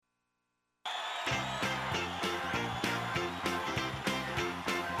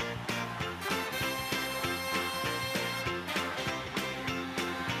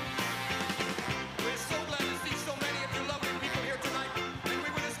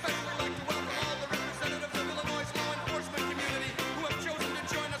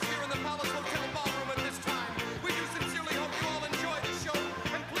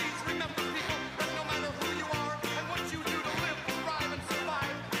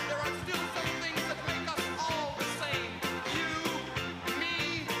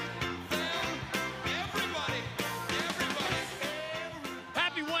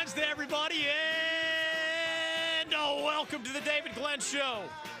Glenn Show.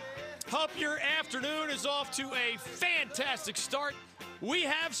 Hope your afternoon is off to a fantastic start. We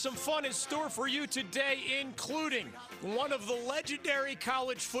have some fun in store for you today, including one of the legendary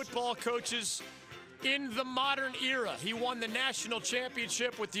college football coaches in the modern era. He won the national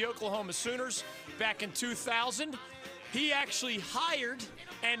championship with the Oklahoma Sooners back in 2000. He actually hired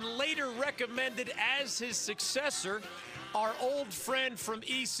and later recommended as his successor our old friend from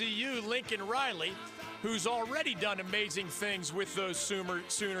ECU, Lincoln Riley, who's already done amazing things with those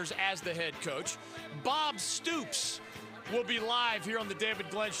Sooners as the head coach. Bob Stoops will be live here on the David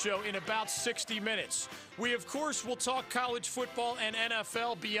Glenn Show in about 60 minutes. We, of course, will talk college football and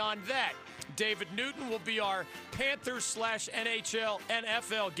NFL beyond that. David Newton will be our Panthers/NHL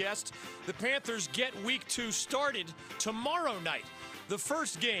NFL guest. The Panthers get Week 2 started tomorrow night, the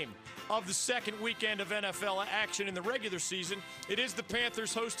first game of the second weekend of NFL action in the regular season. It is the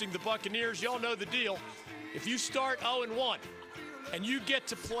Panthers hosting the Buccaneers. Y'all know the deal. If you start 0-1 and you get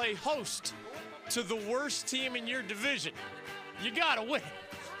to play host to the worst team in your division, you gotta win.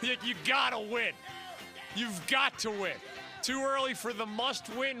 You gotta win. You've got to win. Too early for the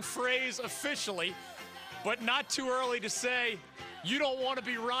must-win phrase officially, but not too early to say you don't want to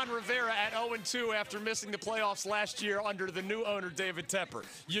be Ron Rivera at 0-2 after missing the playoffs last year under the new owner, David Tepper.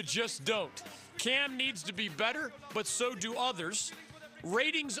 You just don't. Cam needs to be better, but so do others.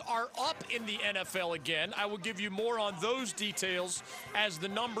 Ratings are up in the NFL again. I will give you more on those details as the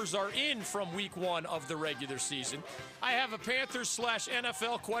numbers are in from week 1 of the regular season. I have a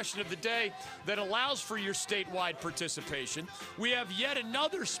Panthers/NFL question of the day that allows for your statewide participation. We have yet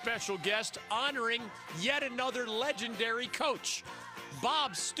another special guest honoring yet another legendary coach.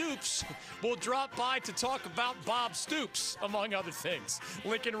 Bob Stoops will drop by to talk about Bob Stoops, among other things,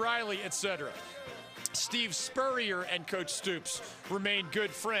 Lincoln Riley, etc. Steve Spurrier and Coach Stoops remain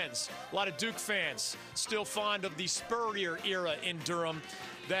good friends. A lot of Duke fans still fond of the Spurrier era in Durham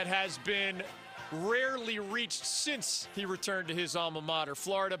that has been rarely reached since he returned to his alma mater,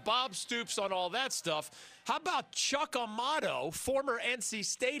 Florida. Bob Stoops on all that stuff. How about Chuck Amato, former NC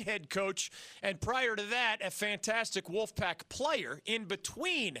State head coach, and prior to that, a fantastic Wolfpack player in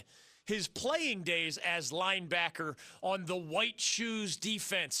between his playing days as linebacker on the White Shoes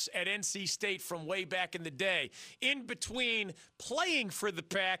defense at NC State from way back in the day. In between playing for the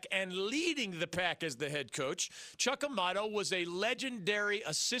Pack and leading the Pack as the head coach, Chuck Amato was a legendary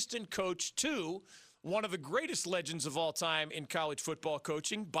assistant coach to one of the greatest legends of all time in college football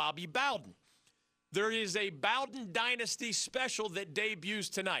coaching, Bobby Bowden. There is a Bowden Dynasty special that debuts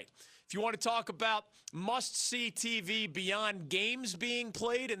tonight. If you want to talk about must-see TV beyond games being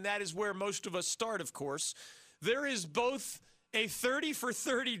played, and that is where most of us start, of course, there is both a 30 for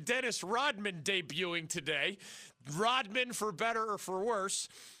 30 Dennis Rodman debuting today, Rodman for better or for worse,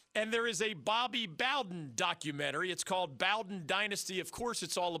 and there is a Bobby Bowden documentary. It's called Bowden Dynasty. Of course,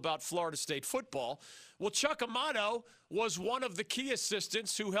 it's all about Florida State football. Well, Chuck Amato was one of the key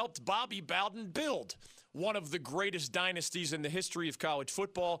assistants who helped Bobby Bowden build one of the greatest dynasties in the history of college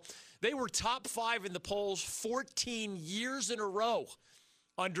football. They were top 5 in the polls 14 years in a row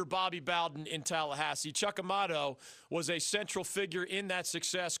under Bobby Bowden in Tallahassee. Chuck Amato was a central figure in that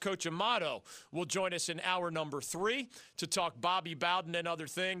success. Coach Amato will join us in hour number 3 to talk Bobby Bowden and other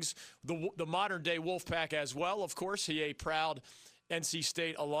things. The modern-day Wolfpack as well, of course. He a proud NC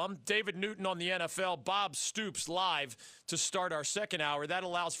State alum. David Newton on the NFL, Bob Stoops live to start our second hour. That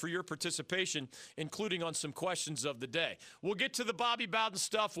allows for your participation, including on some questions of the day. We'll get to the Bobby Bowden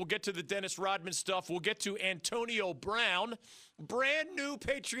stuff. We'll get to the Dennis Rodman stuff. We'll get to Antonio Brown, brand new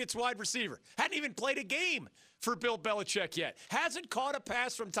Patriots wide receiver. Hadn't even played a game for Bill Belichick yet. Hasn't caught a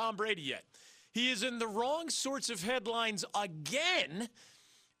pass from Tom Brady yet. He is in the wrong sorts of headlines again,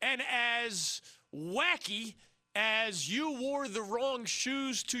 and as wacky as you wore the wrong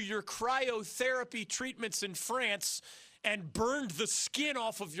shoes to your cryotherapy treatments in France and burned the skin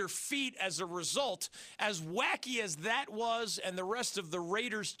off of your feet as a result, as wacky as that was and the rest of the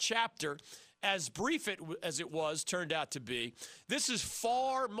Raiders chapter, as brief as it was, turned out to be, this is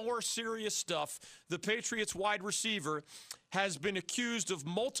far more serious stuff. The Patriots wide receiver has been accused of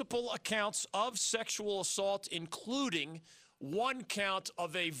multiple accounts of sexual assault, including one count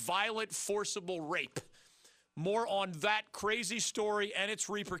of a violent, forcible rape. More on that crazy story and its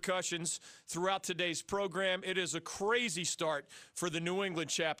repercussions throughout today's program. It is a crazy start for the New England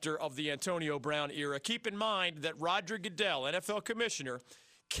chapter of the Antonio Brown era. Keep in mind that Roger Goodell, NFL commissioner,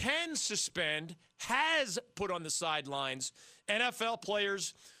 can suspend, has put on the sidelines NFL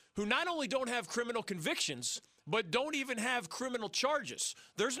players who not only don't have criminal convictions, but don't even have criminal charges.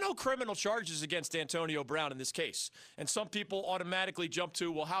 There's no criminal charges against Antonio Brown in this case. And some people automatically jump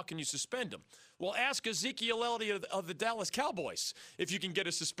to, well, how can you suspend him? Well, ask Ezekiel Elliott of the Dallas Cowboys if you can get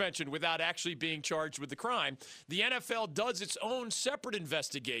a suspension without actually being charged with the crime. The NFL does its own separate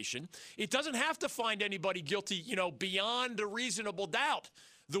investigation. It doesn't have to find anybody guilty, beyond a reasonable doubt,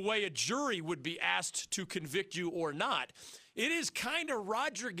 the way a jury would be asked to convict you or not. It is kind of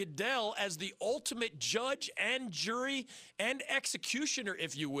Roger Goodell as the ultimate judge and jury and executioner,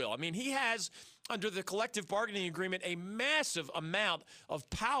 if you will. I mean, he has, under the collective bargaining agreement, a massive amount of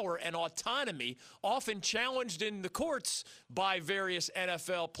power and autonomy, often challenged in the courts by various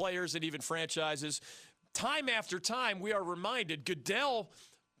NFL players and even franchises. Time after time, we are reminded Goodell,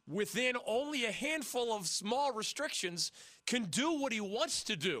 within only a handful of small restrictions, can do what he wants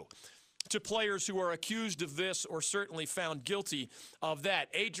to do to players who are accused of this or certainly found guilty of that.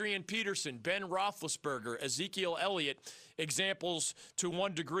 Adrian Peterson, Ben Roethlisberger, Ezekiel Elliott, examples to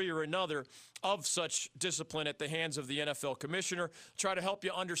one degree or another of such discipline at the hands of the NFL commissioner. Try to help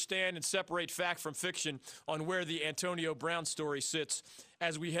you understand and separate fact from fiction on where the Antonio Brown story sits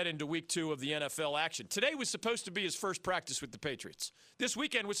as we head into week 2 of the NFL action. Today was supposed to be his first practice with the Patriots. This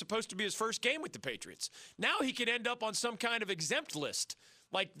weekend was supposed to be his first game with the Patriots. Now he could end up on some kind of exempt list.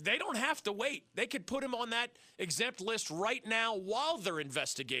 Like, they don't have to wait. They could put him on that exempt list right now while they're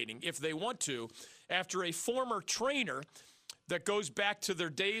investigating, if they want to, after a former trainer that goes back to their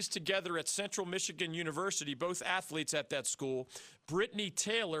days together at Central Michigan University, both athletes at that school. Brittany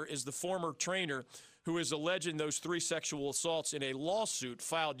Taylor is the former trainer who is alleging those 3 sexual assaults in a lawsuit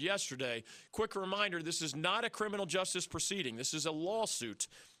filed yesterday. Quick reminder, this is not a criminal justice proceeding. This is a lawsuit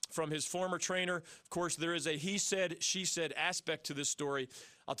from his former trainer. Of course, there is a he said, she said aspect to this story.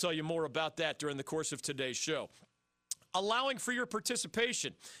 I'll tell you more about that during the course of today's show. Allowing for your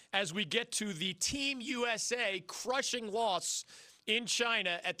participation as we get to the Team USA crushing loss in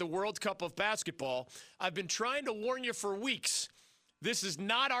China at the World Cup of Basketball. I've been trying to warn you for weeks. This is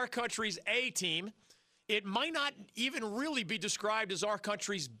not our country's A team. It might not even really be described as our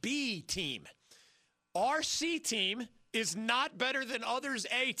country's B team. Our C team is not better than others'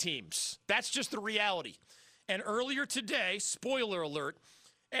 A teams. That's just the reality. And earlier today, spoiler alert,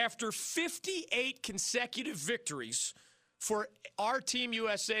 after 58 consecutive victories for our Team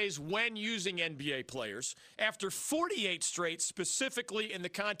USA's when using NBA players, after 48 straight, specifically in the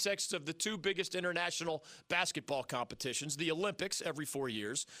context of the 2 biggest international basketball competitions, the Olympics every 4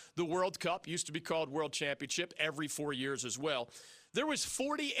 years, the World Cup, used to be called World Championship, every 4 years as well. There was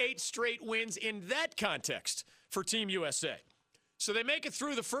 48 straight wins in that context for Team USA. So they make it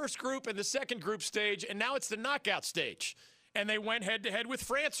through the first group and the second group stage, and now it's the knockout stage. And they went head-to-head with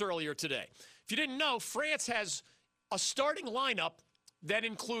France earlier today. If you didn't know, France has a starting lineup that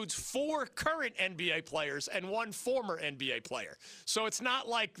includes 4 current NBA players and 1 former NBA player. So it's not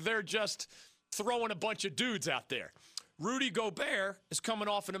like they're just throwing a bunch of dudes out there. Rudy Gobert is coming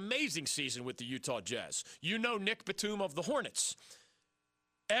off an amazing season with the Utah Jazz. You know Nick Batum of the Hornets.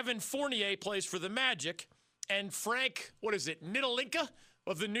 Evan Fournier plays for the Magic. And Frank, Ntilikina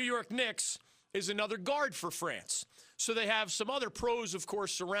of the New York Knicks is another guard for France. So they have some other pros, of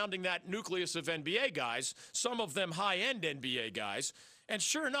course, surrounding that nucleus of NBA guys, some of them high-end NBA guys. And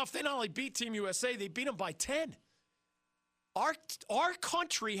sure enough, they not only beat Team USA, they beat them by 10. Our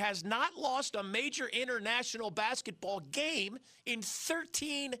country has not lost a major international basketball game in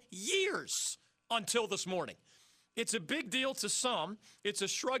 13 years until this morning. It's a big deal to some. It's a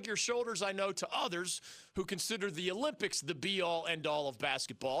shrug your shoulders, I know, to others who consider the Olympics the be-all, end-all of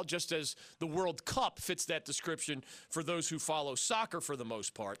basketball, just as the World Cup fits that description for those who follow soccer for the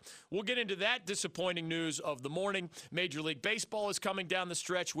most part. We'll get into that disappointing news of the morning. Major League Baseball is coming down the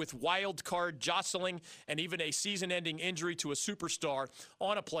stretch with wild card jostling and even a season-ending injury to a superstar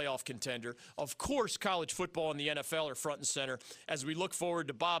on a playoff contender. Of course, college football and the NFL are front and center as we look forward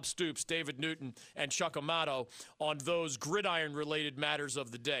to Bob Stoops, David Newton, and Chuck Amato on those gridiron-related matters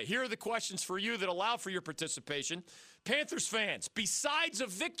of the day. Here are the questions for you that allow for your participation. Panthers fans, besides a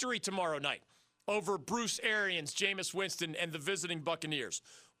victory tomorrow night over Bruce Arians, Jameis Winston, and the visiting Buccaneers,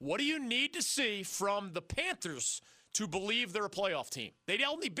 what do you need to see from the Panthers to believe they're a playoff team? They'd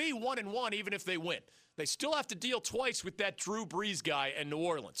only be 1-1 even if they win. They still have to deal twice with that Drew Brees guy in New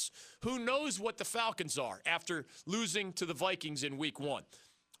Orleans. Who knows what the Falcons are after losing to the Vikings in week 1?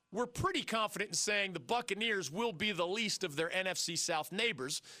 We're pretty confident in saying the Buccaneers will be the least of their NFC South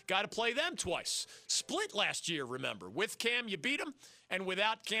neighbors. Got to play them twice. Split last year, remember. With Cam, you beat them, and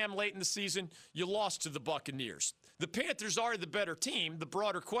without Cam late in the season, you lost to the Buccaneers. The Panthers are the better team. The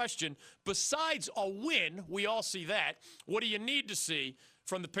broader question, besides a win, we all see that, what do you need to see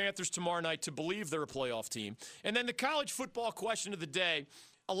from the Panthers tomorrow night to believe they're a playoff team? And then the college football question of the day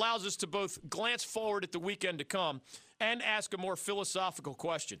allows us to both glance forward at the weekend to come and ask a more philosophical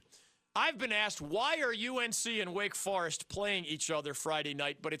question. I've been asked, why are UNC and Wake Forest playing each other Friday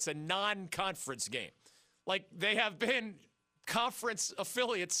night, but it's a non-conference game? Like, they have been conference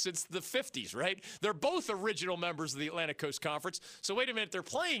affiliates since the 50s, right? They're both original members of the Atlantic Coast Conference. So wait a minute, they're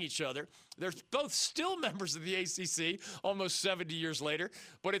playing each other. They're both still members of the ACC almost 70 years later,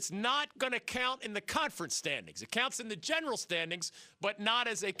 but it's not going to count in the conference standings. It counts in the general standings, but not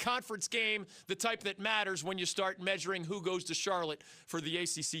as a conference game, the type that matters when you start measuring who goes to Charlotte for the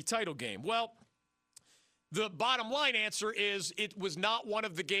ACC title game. Well, the bottom line answer is it was not one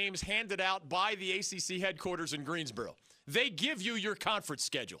of the games handed out by the ACC headquarters in Greensboro. They give you your conference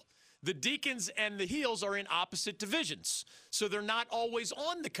schedule. The Deacons and the Heels are in opposite divisions, so they're not always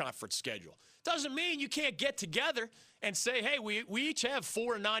on the conference schedule. Doesn't mean you can't get together and say, hey, we each have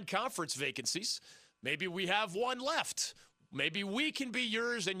 4 non-conference vacancies. Maybe we have one left. Maybe we can be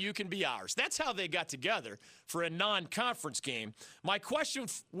yours and you can be ours. That's how they got together for a non-conference game. My question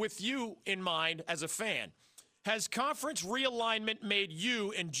with you in mind as a fan, has conference realignment made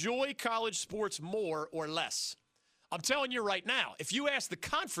you enjoy college sports more or less? I'm telling you right now, if you ask the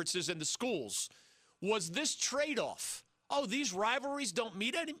conferences and the schools, was this trade-off, oh, these rivalries don't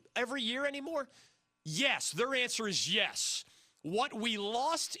meet every year anymore? Yes, their answer is yes. What we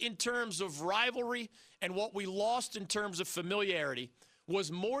lost in terms of rivalry and what we lost in terms of familiarity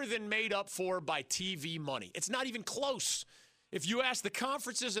was more than made up for by TV money. It's not even close. If you ask the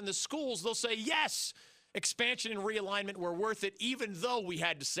conferences and the schools, they'll say yes. Expansion and realignment were worth it, even though we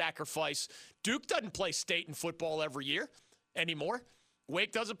had to sacrifice. Duke doesn't play State in football every year anymore.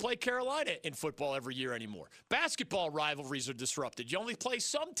 Wake doesn't play Carolina in football every year anymore. Basketball rivalries are disrupted. You only play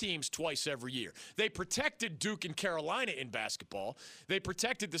some teams twice every year. They protected Duke and Carolina in basketball. They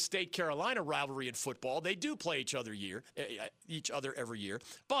protected the State-Carolina rivalry in football. They do play each other every year.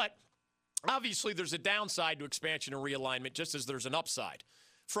 But obviously there's a downside to expansion and realignment, just as there's an upside.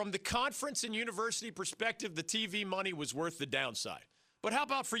 From the conference and university perspective, the TV money was worth the downside. But how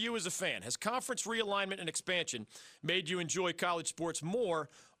about for you as a fan? Has conference realignment and expansion made you enjoy college sports more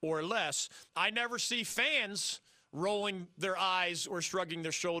or less? I never see fans rolling their eyes or shrugging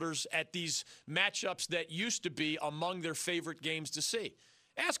their shoulders at these matchups that used to be among their favorite games to see.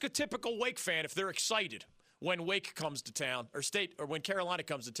 Ask a typical Wake fan if they're excited when Wake comes to town, or when Carolina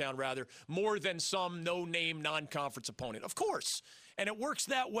comes to town, rather, more than some no-name non-conference opponent. Of course. And it works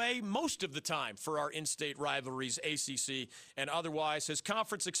that way most of the time for our in-state rivalries, ACC and otherwise. Has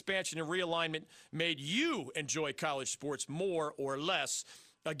conference expansion and realignment made you enjoy college sports more or less?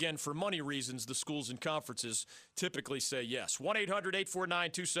 Again, for money reasons, the schools and conferences typically say yes.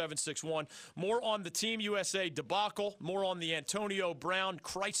 1-800-849-2761. More on the Team USA debacle, more on the Antonio Brown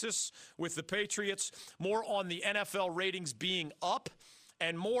crisis with the Patriots, more on the NFL ratings being up,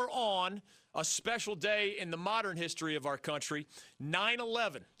 and more on a special day in the modern history of our country,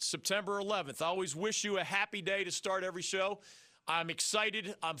 9/11, September 11th. I always wish you a happy day to start every show. I'm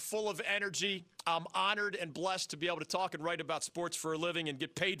excited. I'm full of energy. I'm honored and blessed to be able to talk and write about sports for a living and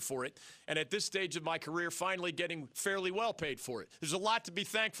get paid for it. And at this stage of my career, finally getting fairly well paid for it. There's a lot to be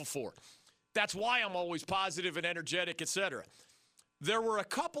thankful for. That's why I'm always positive and energetic, etc. There were a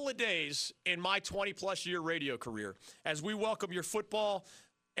couple of days in my 20-plus year radio career as we welcome your football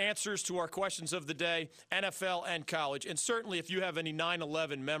answers to our questions of the day, NFL and college. And certainly if you have any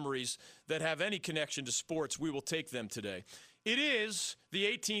 9/11 memories that have any connection to sports, we will take them today. It is the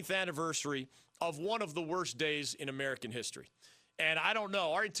 18th anniversary of one of the worst days in American history. And I don't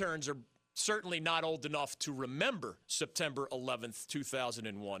know, our interns are certainly not old enough to remember September 11th,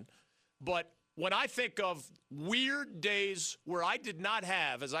 2001. But when I think of weird days where I did not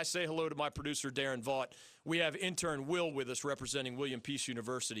have, as I say hello to my producer, Darren Vaught, we have intern Will with us representing William Peace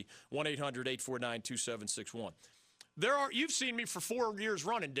University, 1-800-849-2761. You've seen me for 4 years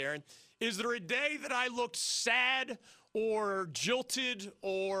running, Darren. Is there a day that I looked sad or jilted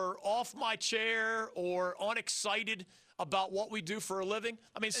or off my chair or unexcited about what we do for a living?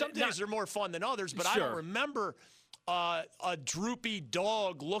 I mean, some days are more fun than others, but sure. I don't remember a droopy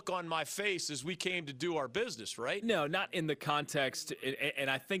dog look on my face as we came to do our business, right? No, not in the context, and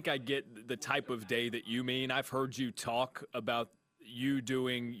I think I get the type of day that you mean. I've heard you talk about you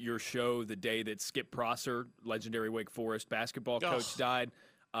doing your show the day that Skip Prosser, legendary Wake Forest basketball coach, died.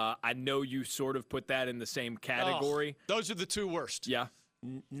 I know you sort of put that in the same category. Those are the two worst. Yeah.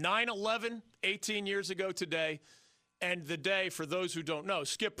 9/11, 18 years ago today. And the day, for those who don't know,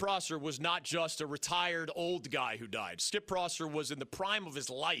 Skip Prosser was not just a retired old guy who died. Skip Prosser was in the prime of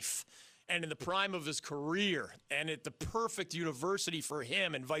his life and in the prime of his career and at the perfect university for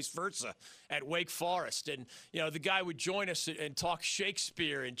him and vice versa at Wake Forest. And, you know, the guy would join us and talk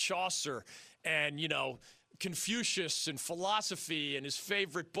Shakespeare and Chaucer and, you know, Confucius and philosophy and his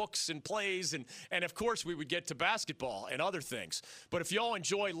favorite books and plays. And of course, we would get to basketball and other things. But if y'all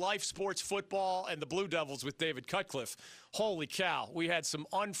enjoy life, sports, football, and the Blue Devils with David Cutcliffe, holy cow, we had some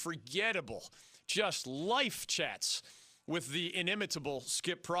unforgettable, just life chats with the inimitable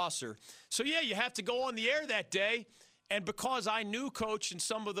Skip Prosser. So, yeah, you have to go on the air that day. And because I knew Coach and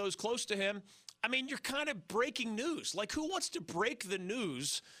some of those close to him, I mean, you're kind of breaking news. Like, who wants to break the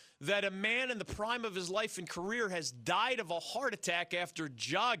news that a man in the prime of his life and career has died of a heart attack after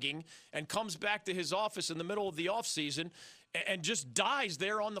jogging and comes back to his office in the middle of the offseason and just dies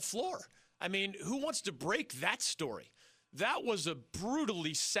there on the floor? I mean, who wants to break that story? That was a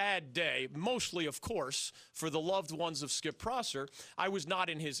brutally sad day, mostly, of course, for the loved ones of Skip Prosser. I was not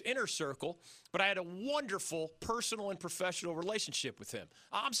in his inner circle, but I had a wonderful personal and professional relationship with him.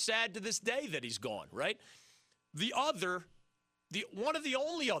 I'm sad to this day that he's gone, right? One of the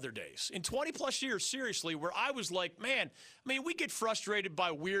only other days in 20-plus years, seriously, where I was like, man, I mean, we get frustrated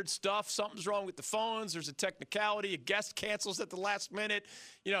by weird stuff. Something's wrong with the phones. There's a technicality. A guest cancels at the last minute.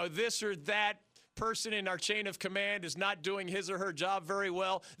 You know, this or that person in our chain of command is not doing his or her job very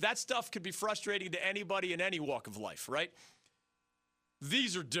well. That stuff could be frustrating to anybody in any walk of life, right?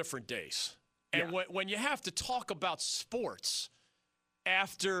 These are different days. And when you have to talk about sports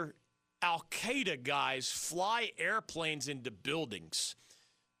after Al-Qaeda guys fly airplanes into buildings,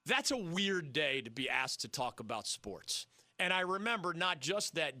 that's a weird day to be asked to talk about sports. And I remember not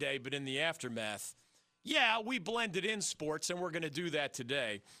just that day, but in the aftermath, yeah, we blended in sports, and we're going to do that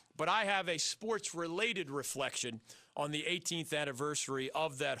today. But I have a sports-related reflection on the 18th anniversary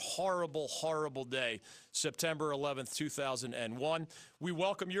of that horrible, horrible day, September 11th, 2001. We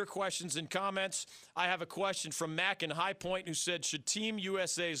welcome your questions and comments. I have a question from Mac in High Point who said, should Team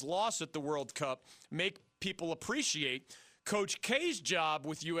USA's loss at the World Cup make people appreciate Coach K's job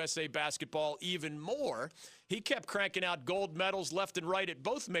with USA basketball even more? He kept cranking out gold medals left and right at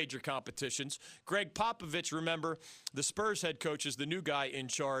both major competitions. Greg Popovich, remember, the Spurs head coach, is the new guy in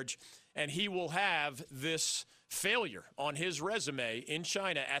charge, and he will have this failure on his resume in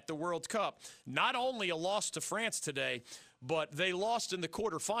China at the World Cup. Not only a loss to France today, but they lost in the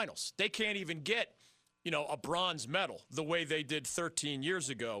quarterfinals. They can't even get, a bronze medal the way they did 13 years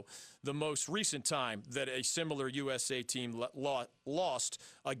ago, the most recent time that a similar USA team lost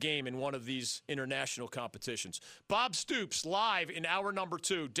a game in one of these international competitions. Bob Stoops live in hour number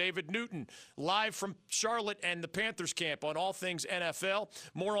 2. David Newton live from Charlotte and the Panthers camp on all things NFL.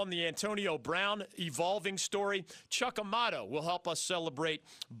 More on the Antonio Brown evolving story. Chuck Amato will help us celebrate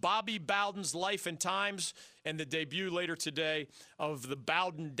Bobby Bowden's life and times and the debut later today of the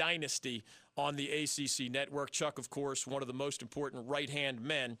Bowden dynasty on the ACC network. Chuck, of course, one of the most important right-hand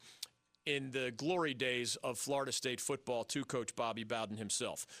men in the glory days of Florida State football to Coach Bobby Bowden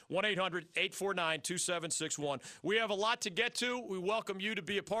himself. 1-800-849-2761. We have a lot to get to. We welcome you to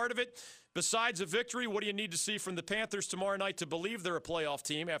be a part of it. Besides a victory, what do you need to see from the Panthers tomorrow night to believe they're a playoff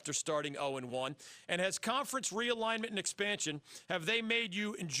team after starting 0-1? And has conference realignment and expansion, have they made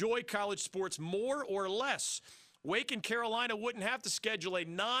you enjoy college sports more or less? Wake and Carolina wouldn't have to schedule a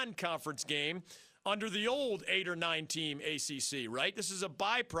non-conference game under the old 8 or 9 team ACC, right? This is a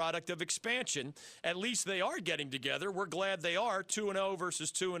byproduct of expansion. At least they are getting together. We're glad they are. 2-0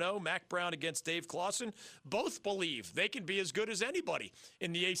 versus 2-0. Mac Brown against Dave Clawson. Both believe they can be as good as anybody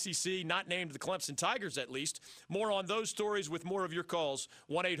in the ACC, not named the Clemson Tigers at least. More on those stories with more of your calls.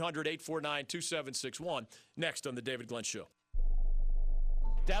 1-800-849-2761. Next on The David Glenn Show.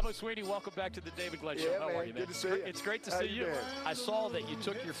 Dabo Sweeney, welcome back to the David Glenn Show. How are you, man? Good to see you. It's great to see you. I saw that you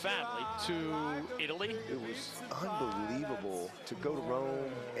took your family to Italy. It was unbelievable to go to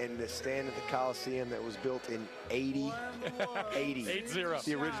Rome and to stand at the Coliseum that was built in 80. 8-0.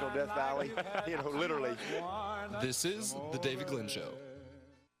 The original Death Valley, literally. This is the David Glenn Show.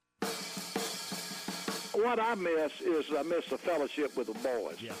 What I miss is the fellowship with the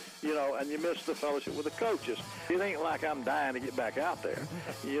boys, and you miss the fellowship with the coaches. It ain't like I'm dying to get back out there.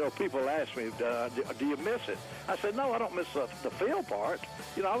 People ask me, do you miss it? I said, no, I don't miss the field part.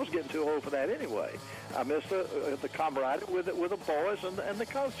 I was getting too old for that anyway. I miss the camaraderie with the boys and the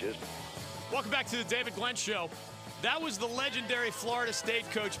coaches. Welcome back to the David Glenn Show. That was the legendary Florida State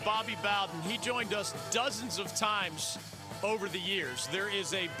coach, Bobby Bowden. He joined us dozens of times over the years. There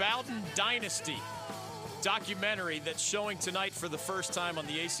is a Bowden dynasty documentary that's showing tonight for the first time on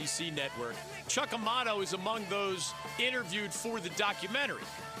the ACC network. Chuck Amato is among those interviewed for the documentary.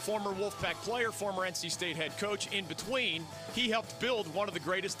 Former Wolfpack player, former NC State head coach. In between, he helped build one of the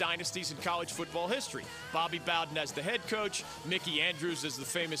greatest dynasties in college football history. Bobby Bowden as the head coach, Mickey Andrews as the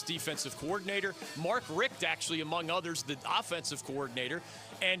famous defensive coordinator, Mark Richt, actually, among others, the offensive coordinator.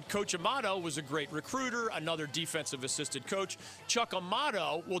 And Coach Amato was a great recruiter, another defensive assistant coach. Chuck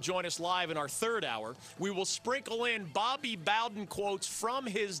Amato will join us live in our third hour. We will sprinkle in Bobby Bowden quotes from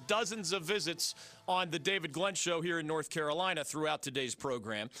his dozens of visits on the David Glenn Show here in North Carolina throughout today's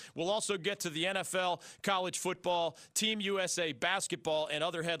program. We'll also get to the NFL, college football, Team USA basketball, and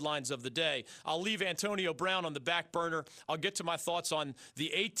other headlines of the day. I'll leave Antonio Brown on the back burner. I'll get to my thoughts on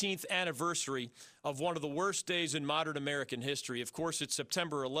the 18th anniversary of one of the worst days in modern American history. Of course, it's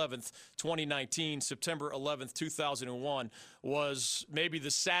September 11th, 2019. September 11th, 2001 was maybe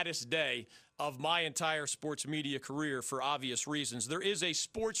the saddest day of my entire sports media career for obvious reasons. There is a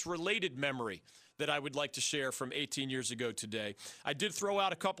sports-related memory that I would like to share from 18 years ago today. I did throw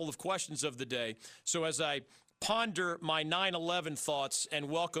out a couple of questions of the day, so as I ponder my 9/11 thoughts and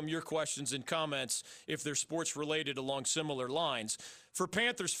welcome your questions and comments if they're sports-related along similar lines. For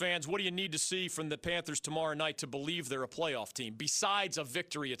Panthers fans, what do you need to see from the Panthers tomorrow night to believe they're a playoff team, besides a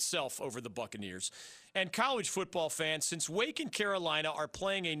victory itself over the Buccaneers? And college football fans, since Wake and Carolina are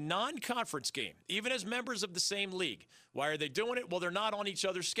playing a non-conference game, even as members of the same league, why are they doing it? Well, they're not on each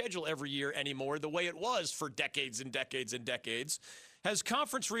other's schedule every year anymore, the way it was for decades and decades and decades. Has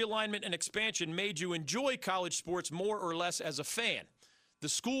conference realignment and expansion made you enjoy college sports more or less as a fan? The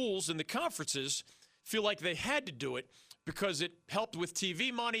schools and the conferences feel like they had to do it because it helped with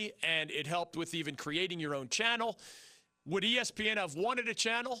TV money and it helped with even creating your own channel. Would ESPN have wanted a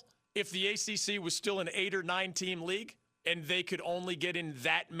channel if the ACC was still an 8 or 9 team league and they could only get in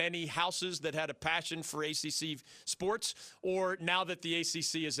that many houses that had a passion for ACC sports? Or now that the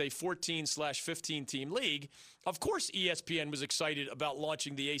ACC is a 14/15 team league, of course ESPN was excited about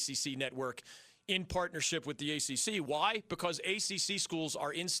launching the ACC network in partnership with the ACC. Why? Because ACC schools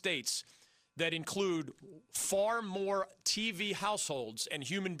are in states that include far more TV households and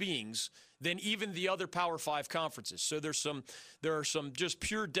human beings than even the other Power 5 conferences. So there are some just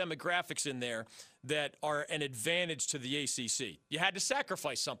pure demographics in there that are an advantage to the ACC. You had to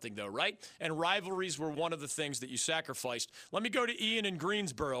sacrifice something, though, right? And rivalries were one of the things that you sacrificed. Let me go to Ian in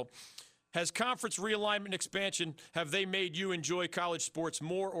Greensboro. Has conference realignment expansion, have they made you enjoy college sports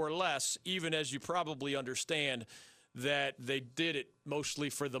more or less, even as you probably understand that they did it mostly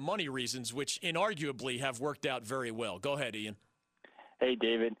for the money reasons, which inarguably have worked out very well? Go ahead, Ian. Hey,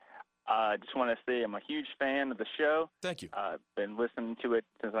 David. I just want to say I'm a huge fan of the show. Thank you. I've been listening to it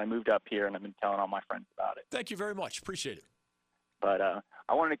since I moved up here, and I've been telling all my friends about it. Thank you very much. Appreciate it. But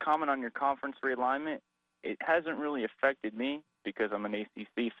I wanted to comment on your conference realignment. It hasn't really affected me because I'm an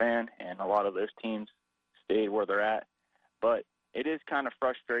ACC fan, and a lot of those teams stayed where they're at. But it is kind of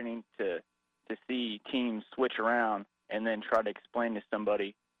frustrating to see teams switch around and then try to explain to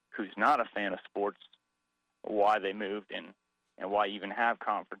somebody who's not a fan of sports why they moved and why you even have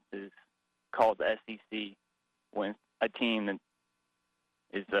conferences called the SEC when a team that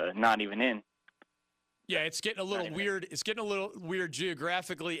is not even in. Yeah, it's getting a little weird. It's getting a little weird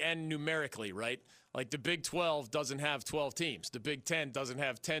geographically and numerically, right? Like the Big 12 doesn't have 12 teams. The Big 10 doesn't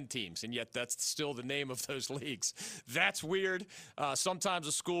have 10 teams, and yet that's still the name of those leagues. That's weird. Sometimes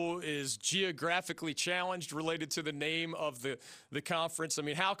a school is geographically challenged related to the name of the conference. I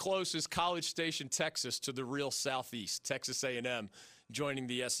mean, how close is College Station, Texas, to the real Southeast, Texas A&M? Joining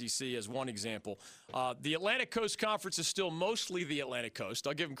the SEC as one example. The Atlantic Coast Conference is still mostly the Atlantic Coast.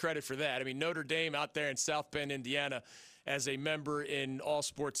 I'll give them credit for that. I mean, Notre Dame out there in South Bend, Indiana, as a member in all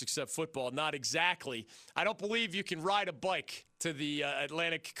sports except football, not exactly. I don't believe you can ride a bike to the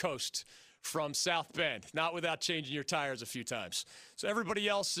Atlantic Coast from South Bend, not without changing your tires a few times. So everybody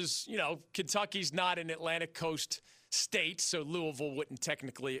else is, Kentucky's not an Atlantic Coast state, so Louisville wouldn't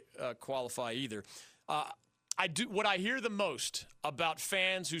technically qualify either. What I hear the most about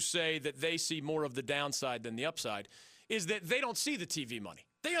fans who say that they see more of the downside than the upside is that they don't see the TV money.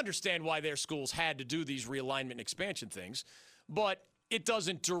 They understand why their schools had to do these realignment and expansion things, but it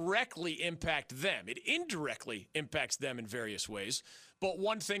doesn't directly impact them. It indirectly impacts them in various ways. But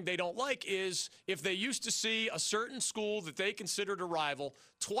one thing they don't like is if they used to see a certain school that they considered a rival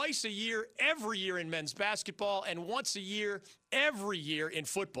twice a year, every year in men's basketball, and once a year, every year in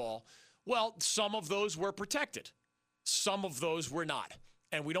football, well, some of those were protected. Some of those were not.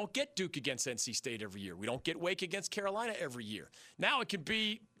 And we don't get Duke against NC State every year. We don't get Wake against Carolina every year. Now it can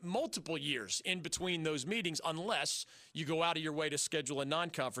be multiple years in between those meetings unless you go out of your way to schedule a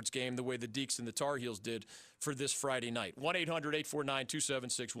non-conference game the way the Deacs and the Tar Heels did for this Friday night.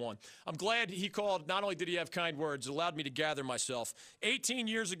 1-800-849-2761. I'm glad he called. Not only did he have kind words, it allowed me to gather myself. 18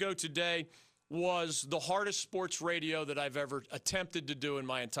 years ago today was the hardest sports radio that I've ever attempted to do in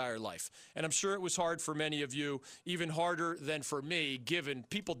my entire life. And I'm sure it was hard for many of you, even harder than for me, given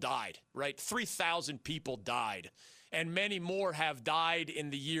people died, right? 3,000 people died. and many more have died in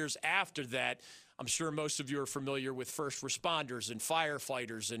the years after that. I'm sure most of you are familiar with first responders and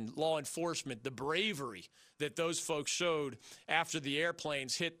firefighters and law enforcement, the bravery that those folks showed after the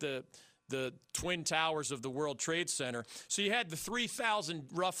airplanes hit the Twin Towers of the World Trade Center. So you had the 3,000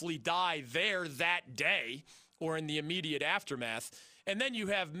 roughly die there that day or in the immediate aftermath. And then you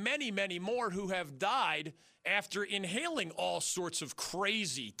have many, many more who have died after inhaling all sorts of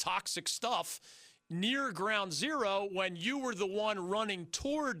crazy, toxic stuff near ground zero when you were the one running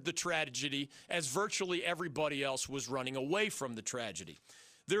toward the tragedy as virtually everybody else was running away from the tragedy.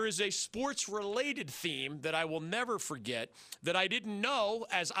 There is a sports-related theme that I will never forget that I didn't know,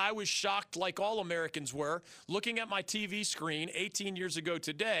 as I was shocked like all Americans were, looking at my TV screen 18 years ago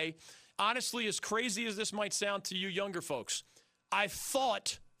today. Honestly, as crazy as this might sound to you younger folks, I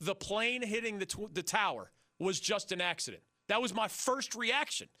thought the plane hitting the tower was just an accident. That was my first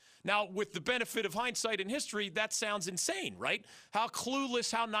reaction. Now, with the benefit of hindsight and history, that sounds insane, right? How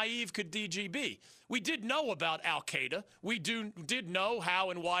clueless, how naive could DG be? We did know about Al-Qaeda. We did know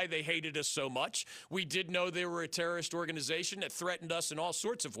how and why they hated us so much. We did know they were a terrorist organization that threatened us in all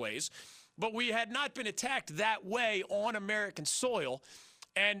sorts of ways. But we had not been attacked that way on American soil.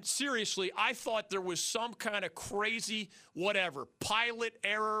 And seriously, I thought there was some kind of crazy, whatever, pilot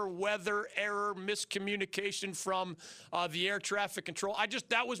error, weather error, miscommunication from the air traffic control.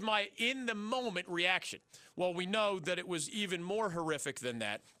 That was my in-the-moment reaction. Well, we know that it was even more horrific than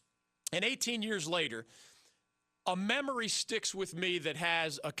that. And 18 years later, a memory sticks with me that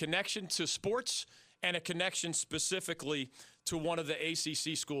has a connection to sports and a connection specifically to one of the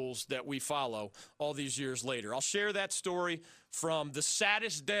ACC schools that we follow all these years later. I'll share that story from the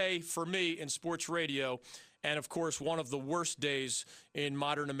saddest day for me in sports radio and, of course, one of the worst days in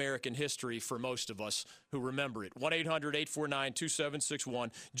modern American history for most of us who remember it.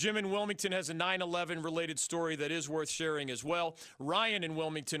 1-800-849-2761. Jim in Wilmington has a 9/11-related story that is worth sharing as well. Ryan in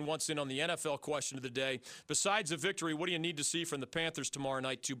Wilmington wants in on the NFL question of the day. Besides a victory, what do you need to see from the Panthers tomorrow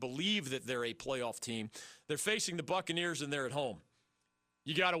night to believe that they're a playoff team? They're facing the Buccaneers, and they're at home.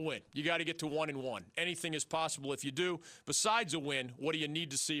 You got to win. You got to get to 1-1. Anything is possible if you do. Besides a win, what do you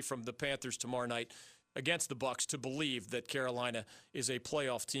need to see from the Panthers tomorrow night against the Bucs to believe that Carolina is a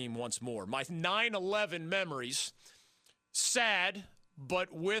playoff team once more? My 9/11 memories, sad,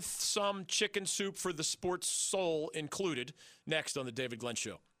 but with some chicken soup for the sports soul included, next on the David Glenn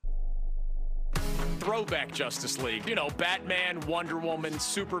Show. Throwback Justice League. You know, Batman, Wonder Woman,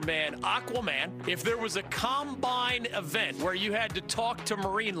 Superman, Aquaman. If there was a combine event where you had to talk to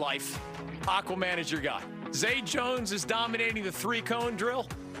marine life, Aquaman is your guy. Zay Jones is dominating the three-cone drill.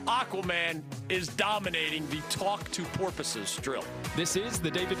 Aquaman is dominating the talk to porpoises drill. This is the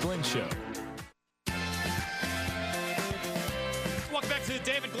David Glenn Show. Welcome back to the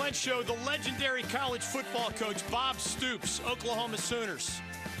David Glenn Show. The legendary college football coach Bob Stoops, Oklahoma Sooners.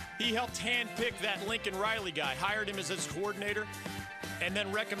 He helped handpick that Lincoln Riley guy, hired him as his coordinator, and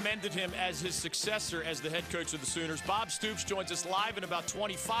then recommended him as his successor as the head coach of the Sooners. Bob Stoops joins us live in about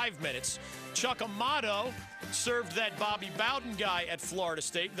 25 minutes. Chuck Amato served that Bobby Bowden guy at Florida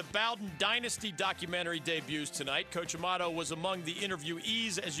State. The Bowden Dynasty documentary debuts tonight. Coach Amato was among the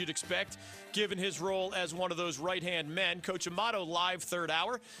interviewees, as you'd expect, given his role as one of those right-hand men. Coach Amato live third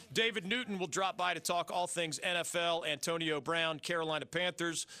hour. David Newton will drop by to talk all things NFL, Antonio Brown, Carolina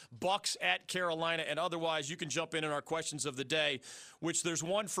Panthers, Bucs at Carolina, and otherwise you can jump in on our questions of the day, which there's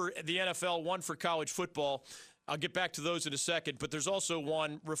one for the NFL, one for college football. I'll get back to those in a second, but there's also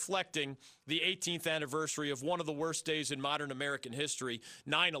one reflecting the 18th anniversary of one of the worst days in modern American history,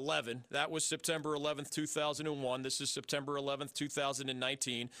 9/11. That was September 11th, 2001. This is September 11th,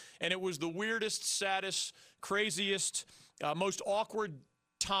 2019. And it was the weirdest, saddest, craziest, most awkward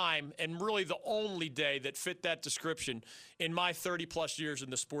time, and really the only day that fit that description in my 30-plus years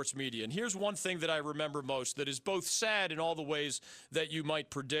in the sports media. And here's one thing that I remember most that is both sad in all the ways that you might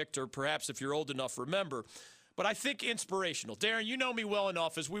predict, or perhaps if you're old enough, remember, but I think inspirational. Darren, you know me well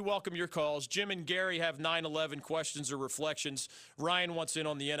enough as we welcome your calls. Jim and Gary have 9/11 questions or reflections. Ryan wants in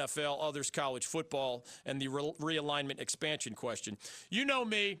on the NFL, others college football, and the realignment expansion question. You know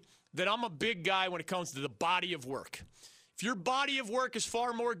me that I'm a big guy when it comes to the body of work. If your body of work is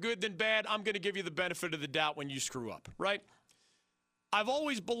far more good than bad, I'm going to give you the benefit of the doubt when you screw up, right? I've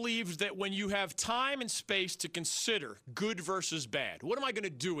always believed that when you have time and space to consider good versus bad, what am I going to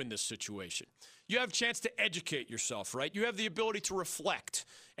do in this situation? You have a chance to educate yourself, right? You have the ability to reflect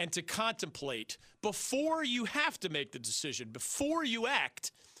and to contemplate before you have to make the decision, before you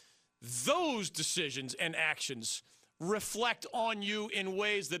act. Those decisions and actions reflect on you in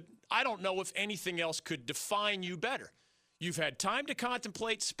ways that I don't know if anything else could define you better. You've had time to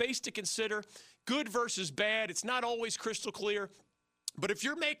contemplate, space to consider, good versus bad. It's not always crystal clear. But if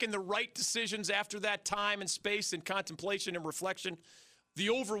you're making the right decisions after that time and space and contemplation and reflection, the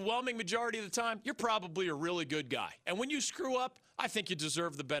overwhelming majority of the time, you're probably a really good guy. And when you screw up, I think you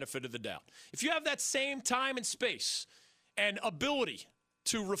deserve the benefit of the doubt. If you have that same time and space and ability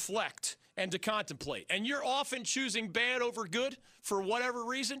to reflect and to contemplate, and you're often choosing bad over good for whatever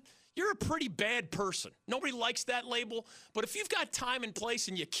reason, you're a pretty bad person. Nobody likes that label, but if you've got time and place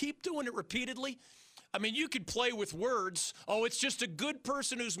and you keep doing it repeatedly, I mean, you could play with words. Oh, it's just a good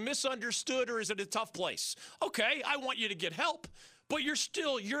person who's misunderstood or is in a tough place. Okay, I want you to get help, but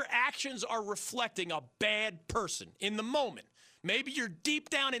your actions are reflecting a bad person in the moment. Maybe you're deep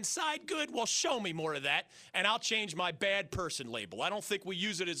down inside good. Well, show me more of that, and I'll change my bad person label. I don't think we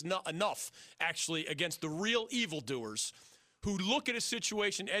use it as enough, actually, against the real evildoers who look at a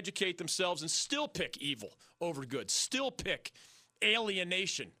situation, educate themselves, and still pick evil over good, still pick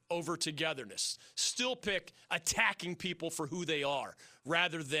alienation over togetherness, still pick attacking people for who they are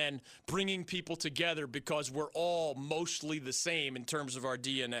rather than bringing people together because we're all mostly the same in terms of our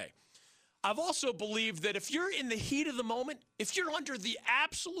DNA. I've also believed that if you're in the heat of the moment, if you're under the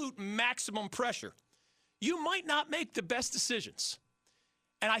absolute maximum pressure, you might not make the best decisions.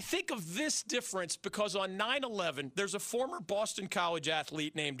 And I think of this difference because on 9/11, there's a former Boston College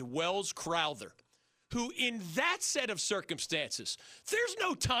athlete named Welles Crowther, who in that set of circumstances, there's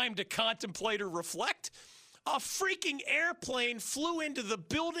no time to contemplate or reflect. A freaking airplane flew into the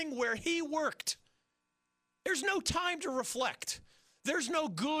building where he worked. There's no time to reflect. There's no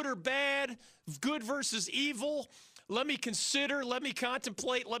good or bad, good versus evil. Let me consider, let me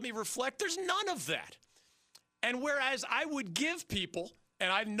contemplate, let me reflect. There's none of that. And whereas I would give people,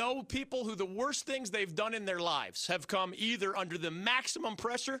 and I know people who the worst things they've done in their lives have come either under the maximum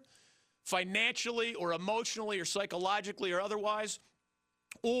pressure, financially or emotionally or psychologically or otherwise,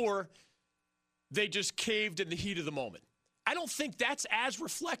 or they just caved in the heat of the moment. I don't think that's as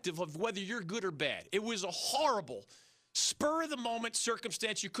reflective of whether you're good or bad. It was a horrible, spur-of-the-moment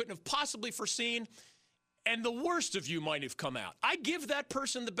circumstance you couldn't have possibly foreseen, and the worst of you might have come out. I give that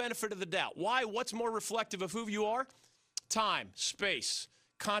person the benefit of the doubt. Why? What's more reflective of who you are? Time, space,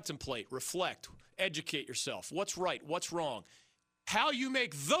 contemplate, reflect, educate yourself. What's right? What's wrong? How you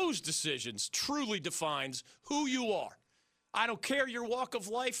make those decisions truly defines who you are. I don't care your walk of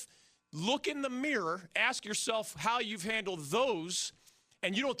life. Look in the mirror, ask yourself how you've handled those,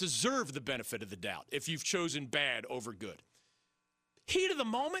 and you don't deserve the benefit of the doubt if you've chosen bad over good. Heat of the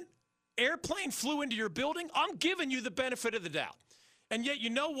moment, airplane flew into your building, I'm giving you the benefit of the doubt. And yet you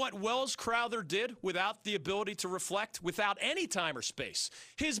know what Welles Crowther did without the ability to reflect, without any time or space?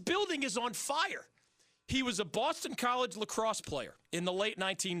 His building is on fire. He was a Boston College lacrosse player in the late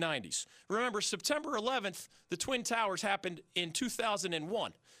 1990s. Remember, September 11th, the Twin Towers happened in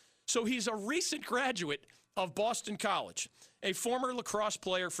 2001. So he's a recent graduate of Boston College, a former lacrosse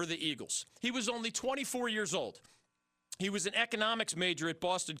player for the Eagles. He was only 24 years old. He was an economics major at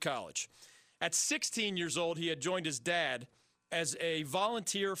Boston College. At 16 years old, he had joined his dad as a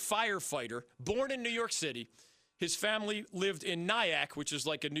volunteer firefighter, born in New York City. His family lived in Nyack, which is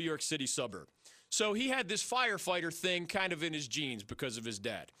like a New York City suburb. So he had this firefighter thing kind of in his genes because of his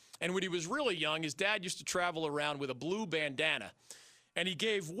dad. And when he was really young, his dad used to travel around with a blue bandana. And he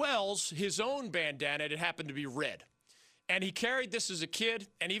gave Wells his own bandana. It happened to be red. And he carried this as a kid.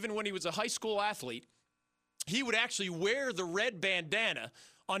 And even when he was a high school athlete, he would actually wear the red bandana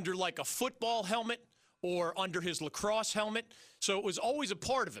under like a football helmet or under his lacrosse helmet. So it was always a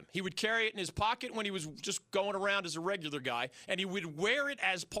part of him. He would carry it in his pocket when he was just going around as a regular guy, and he would wear it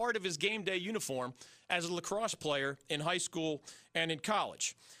as part of his game day uniform as a lacrosse player in high school and in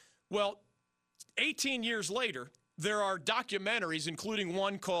college. Well, 18 years later, there are documentaries, including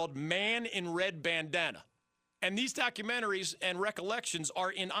one called Man in Red Bandana. And these documentaries and recollections are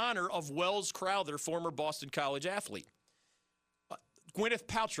in honor of Welles Crowther, former Boston College athlete. Gwyneth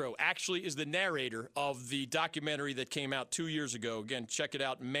Paltrow actually is the narrator of the documentary that came out 2 years ago. Again, check it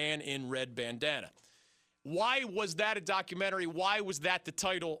out, Man in Red Bandana. Why was that a documentary? Why was that the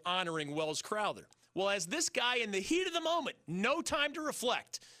title honoring Welles Crowther? Well, as this guy in the heat of the moment, no time to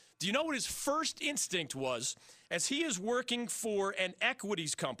reflect, do you know what his first instinct was? As he is working for an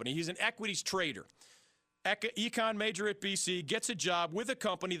equities company, he's an equities trader. Econ major at BC, gets a job with a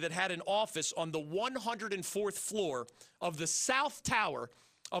company that had an office on the 104th floor of the South Tower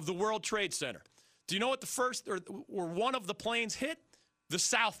of the World Trade Center. Do you know what the first or one of the planes hit? The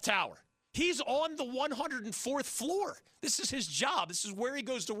South Tower. He's on the 104th floor. This is his job. This is where he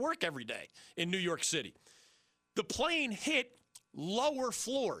goes to work every day in New York City. The plane hit lower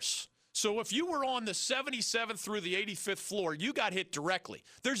floors. So if you were on the 77th through the 85th floor, you got hit directly.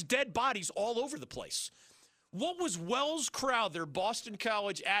 There's dead bodies all over the place. What was Wells Crowther, Boston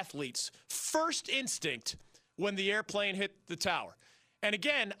College athlete's first instinct when the airplane hit the tower? And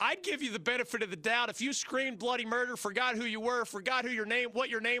again, I'd give you the benefit of the doubt. If you screamed bloody murder, forgot who you were, forgot what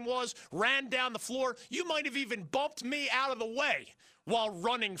your name was, ran down the floor, you might have even bumped me out of the way while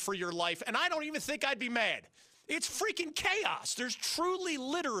running for your life. And I don't even think I'd be mad. It's freaking chaos. There's truly,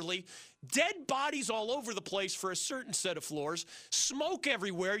 literally dead bodies all over the place for a certain set of floors, smoke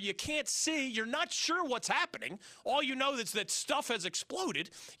everywhere. You can't see. You're not sure what's happening. All you know is that stuff has exploded.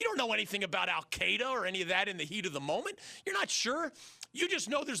 You don't know anything about Al-Qaeda or any of that in the heat of the moment. You're not sure. You just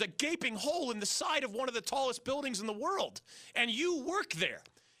know there's a gaping hole in the side of one of the tallest buildings in the world, and you work there,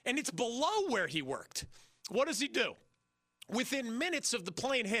 and it's below where he worked. What does he do? Within minutes of the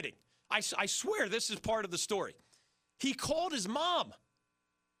plane hitting, I swear this is part of the story, he called his mom.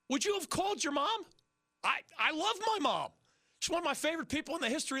 Would you have called your mom? I love my mom. She's one of my favorite people in the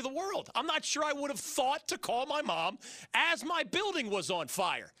history of the world. I'm not sure I would have thought to call my mom as my building was on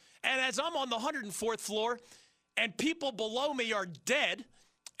fire. And as I'm on the 104th floor and people below me are dead,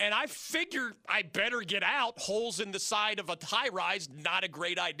 and I figure I better get out, holes in the side of a high-rise, not a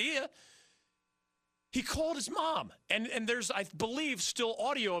great idea. He called his mom, and there's, I believe, still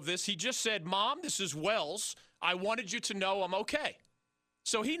audio of this. He just said, "Mom, this is Wells. I wanted you to know I'm okay."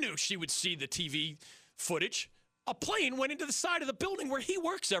 So he knew she would see the TV footage. A plane went into the side of the building where he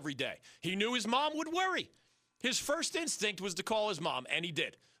works every day. He knew his mom would worry. His first instinct was to call his mom, and he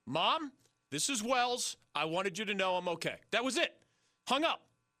did. "Mom, this is Wells. I wanted you to know I'm okay." That was it. Hung up.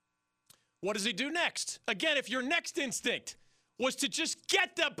 What does he do next? Again, if your next instinct was to just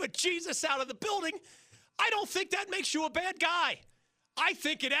get the bejesus out of the building, I don't think that makes you a bad guy. I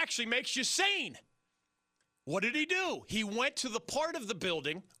think it actually makes you sane. What did he do? He went to the part of the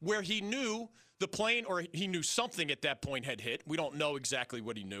building where he knew the plane, or he knew something at that point had hit. We don't know exactly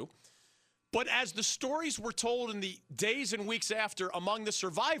what he knew. But as the stories were told in the days and weeks after among the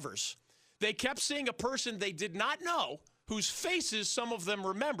survivors, they kept seeing a person they did not know, whose faces some of them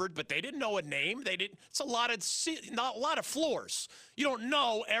remembered, but they didn't know a name. It's not a lot of floors. You don't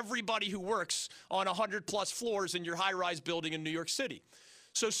know everybody who works on 100+ floors in your high-rise building in New York City.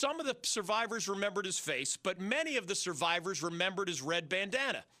 So some of the survivors remembered his face, but many of the survivors remembered his red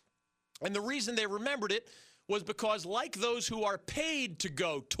bandana. And the reason they remembered it was because, like those who are paid to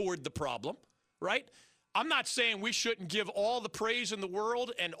go toward the problem, right? I'm not saying we shouldn't give all the praise in the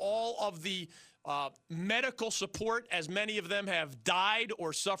world and all of the medical support, as many of them have died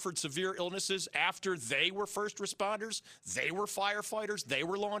or suffered severe illnesses after they were first responders, they were firefighters, they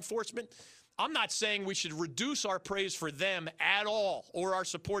were law enforcement. I'm not saying we should reduce our praise for them at all or our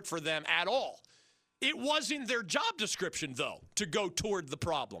support for them at all. It was in their job description, though, to go toward the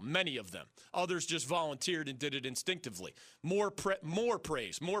problem, many of them. Others just volunteered and did it instinctively. More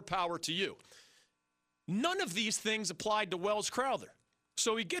praise, more power to you. None of these things applied to Wells Crowther.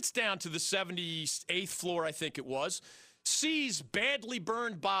 So he gets down to the 78th floor, I think it was, sees badly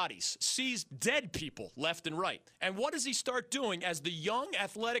burned bodies, sees dead people left and right. And what does he start doing as the young,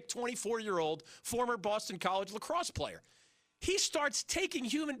 athletic, 24-year-old former Boston College lacrosse player? He starts taking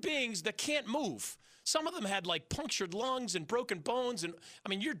human beings that can't move. Some of them had like punctured lungs and broken bones. And I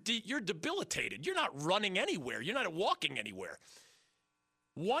mean, you're debilitated. You're not running anywhere. You're not walking anywhere.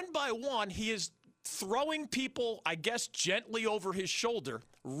 One by one, he is throwing people, I guess, gently over his shoulder,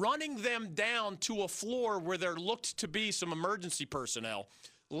 running them down to a floor where there looked to be some emergency personnel,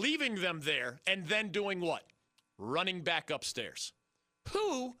 leaving them there, and then doing what? Running back upstairs.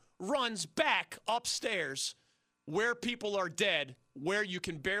 Who runs back upstairs where people are dead, where you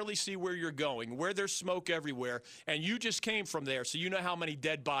can barely see where you're going, where there's smoke everywhere, and you just came from there, so you know how many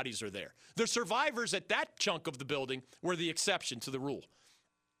dead bodies are there? The survivors at that chunk of the building were the exception to the rule.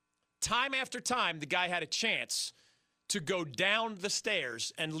 Time after time, the guy had a chance to go down the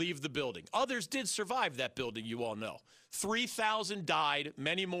stairs and leave the building. Others did survive that building, you all know. 3,000 died,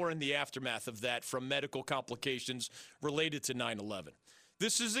 many more in the aftermath of that from medical complications related to 9/11.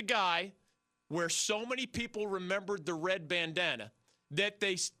 This is a guy where so many people remembered the red bandana that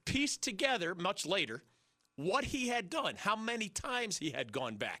they pieced together much later what he had done, how many times he had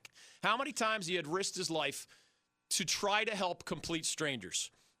gone back, how many times he had risked his life to try to help complete strangers.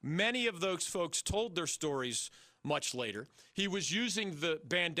 Many of those folks told their stories much later. He was using the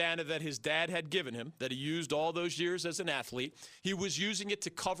bandana that his dad had given him, that he used all those years as an athlete. He was using it to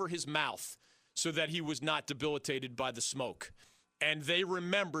cover his mouth so that he was not debilitated by the smoke. And they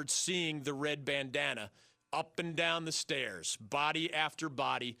remembered seeing the red bandana up and down the stairs, body after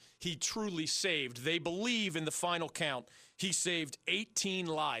body. He truly saved. They believe in the final count, he saved 18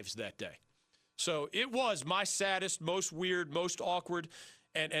 lives that day. So it was my saddest, most weird, most awkward,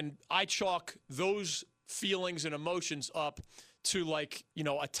 and I chalk those feelings and emotions up to like,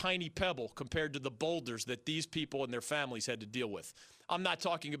 a tiny pebble compared to the boulders that these people and their families had to deal with. I'm not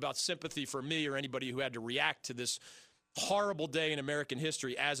talking about sympathy for me or anybody who had to react to this horrible day in American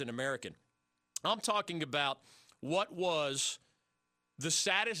history as an American. I'm talking about what was the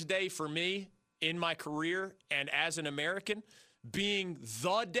saddest day for me in my career and as an American being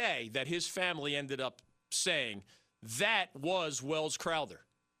the day that his family ended up saying that was Welles Crowther.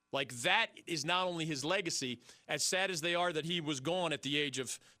 Like, that is not only his legacy, as sad as they are that he was gone at the age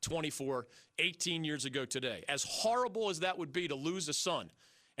of 24, 18 years ago today. As horrible as that would be to lose a son,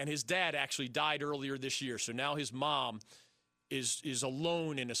 and his dad actually died earlier this year, so now his mom is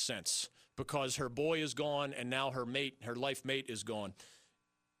alone in a sense because her boy is gone and now her life mate is gone.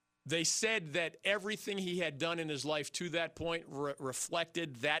 They said that everything he had done in his life to that point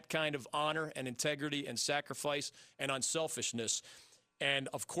reflected that kind of honor and integrity and sacrifice and unselfishness. And,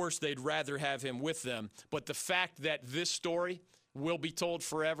 of course, they'd rather have him with them. But the fact that this story will be told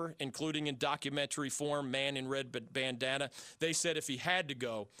forever, including in documentary form, Man in Red Bandana, they said if he had to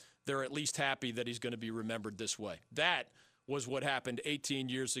go, they're at least happy that he's going to be remembered this way. That was what happened 18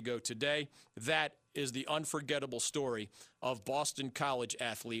 years ago today. That is the unforgettable story of Boston College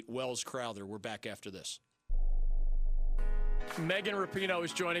athlete Welles Crowther. We're back after this. Megan Rapinoe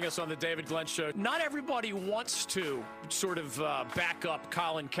is joining us on the David Glenn Show. Not everybody wants to sort of back up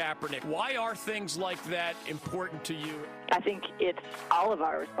Colin Kaepernick. Why are things like that important to you? I think it's all of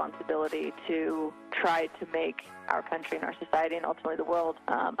our responsibility to try to make our country and our society and ultimately the world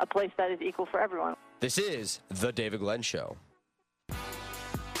a place that is equal for everyone. This is the David Glenn Show.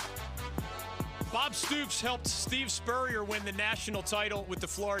 Bob Stoops helped Steve Spurrier win the national title with the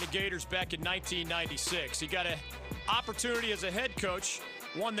Florida Gators back in 1996. He got an opportunity as a head coach,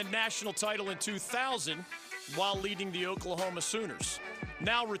 won the national title in 2000 while leading the Oklahoma Sooners.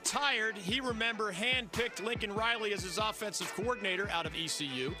 Now retired, he handpicked Lincoln Riley as his offensive coordinator out of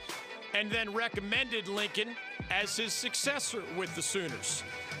ECU and then recommended Lincoln as his successor with the Sooners.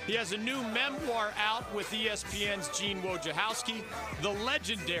 He has a new memoir out with ESPN's Gene Wojciechowski, the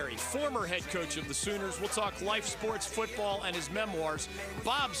legendary former head coach of the Sooners. We'll talk life, sports, football, and his memoirs.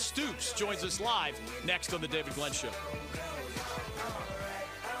 Bob Stoops joins us live next on the David Glenn Show.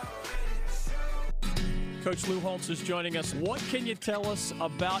 Coach Lou Holtz is joining us. What can you tell us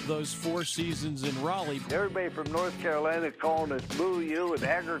about those 4 seasons in Raleigh? Everybody from North Carolina calling us Boo U and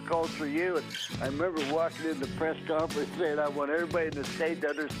Agriculture U. And I remember walking in the press conference saying I want everybody in the state to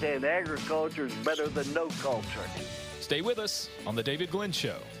understand agriculture is better than no culture. Stay with us on The David Glenn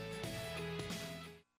Show.